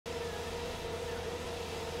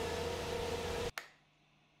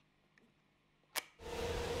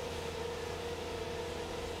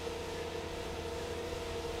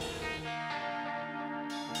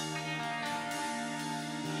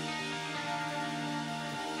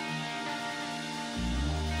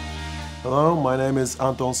Hello, my name is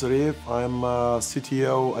Anton Seriev. I'm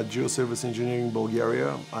CTO at Geoservice Engineering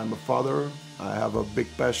Bulgaria. I'm a father. I have a big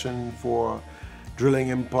passion for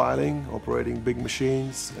drilling and piling, operating big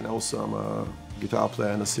machines, and also I'm a guitar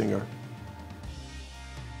player and a singer.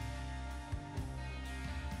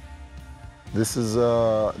 This is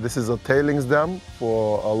a tailings dam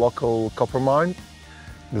for a local copper mine.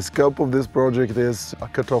 The scope of this project is a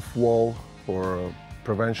cut-off wall for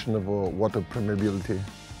prevention of water permeability.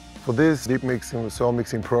 For this deep mixing, soil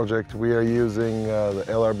mixing project, we are using the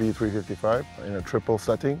LRB 355 in a triple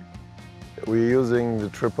setting. We're using the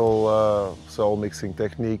triple soil mixing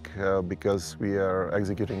technique because we are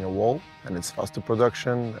executing a wall, and it's faster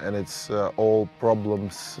production, and it's all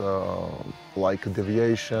problems like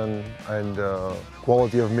deviation and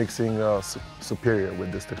quality of mixing superior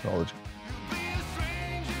with this technology.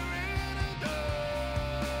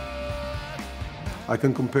 I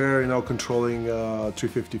can compare, controlling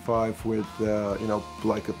 355 with,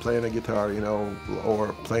 like playing a guitar,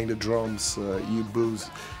 or playing the drums.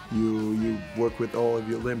 You work with all of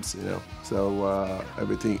your limbs, So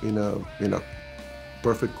everything in a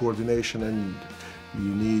perfect coordination, and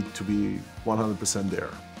you need to be 100%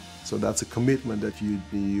 there. So that's a commitment that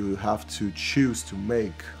you have to choose to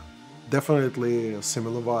make. Definitely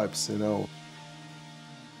similar vibes,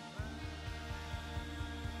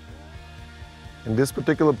 In this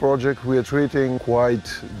particular project, we are treating quite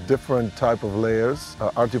different type of layers.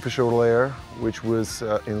 Artificial layer, which was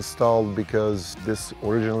installed because this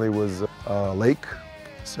originally was a lake.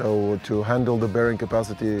 So to handle the bearing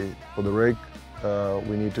capacity for the rig,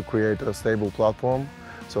 we need to create a stable platform.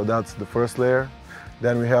 So that's the first layer.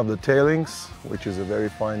 Then we have the tailings, which is a very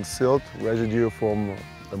fine silt residue from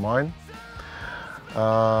the mine.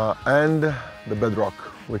 And the bedrock,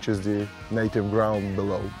 which is the native ground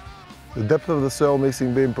below. The depth of the soil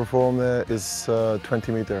mixing being performed is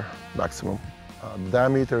 20 meter maximum. The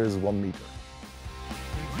diameter is 1 meter.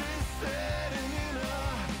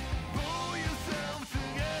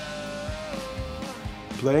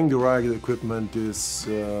 Playing the right equipment is,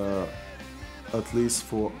 at least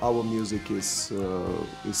for our music, is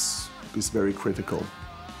very critical.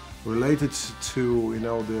 Related to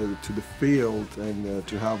to the field and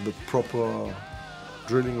to have the proper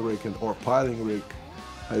drilling rig or piling rig,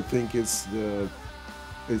 I think it's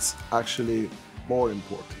actually more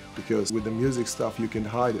important, because with the music stuff you can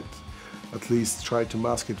hide it, at least try to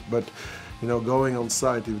mask it, but going on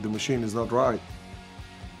site, if the machine is not right,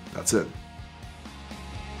 that's it.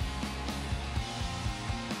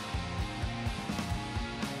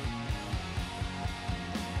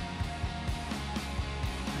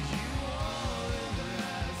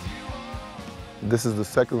 This is the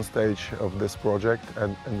second stage of this project,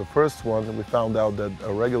 and in the first one we found out that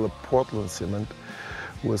a regular Portland cement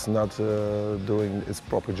was not doing its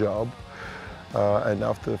proper job, and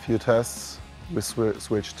after a few tests we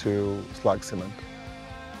switched to slag cement.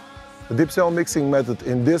 The deep soil mixing method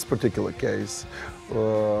in this particular case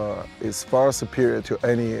is far superior to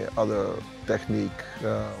any other technique,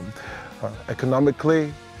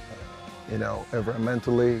 economically,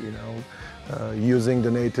 environmentally, using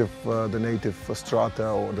the native strata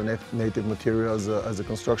or the native material as a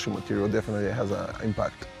construction material definitely has an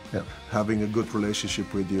impact. Yeah. Having a good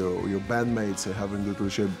relationship with your bandmates and having a good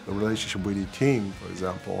relationship with your team, for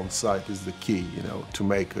example, on site is the key, to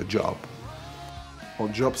make a job.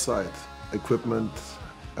 On job site, equipment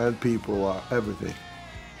and people are everything.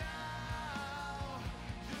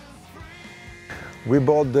 We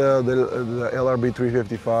bought the LRB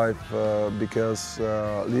 355 because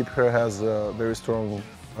Liebherr has a very strong,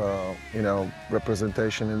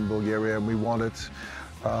 representation in Bulgaria. We wanted,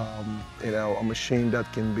 a machine that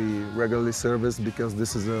can be regularly serviced, because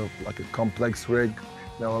this is like a complex rig.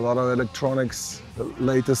 A lot of electronics, the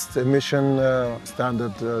latest emission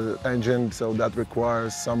standard engine, so that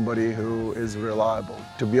requires somebody who is reliable.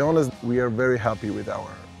 To be honest, we are very happy with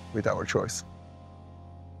our choice.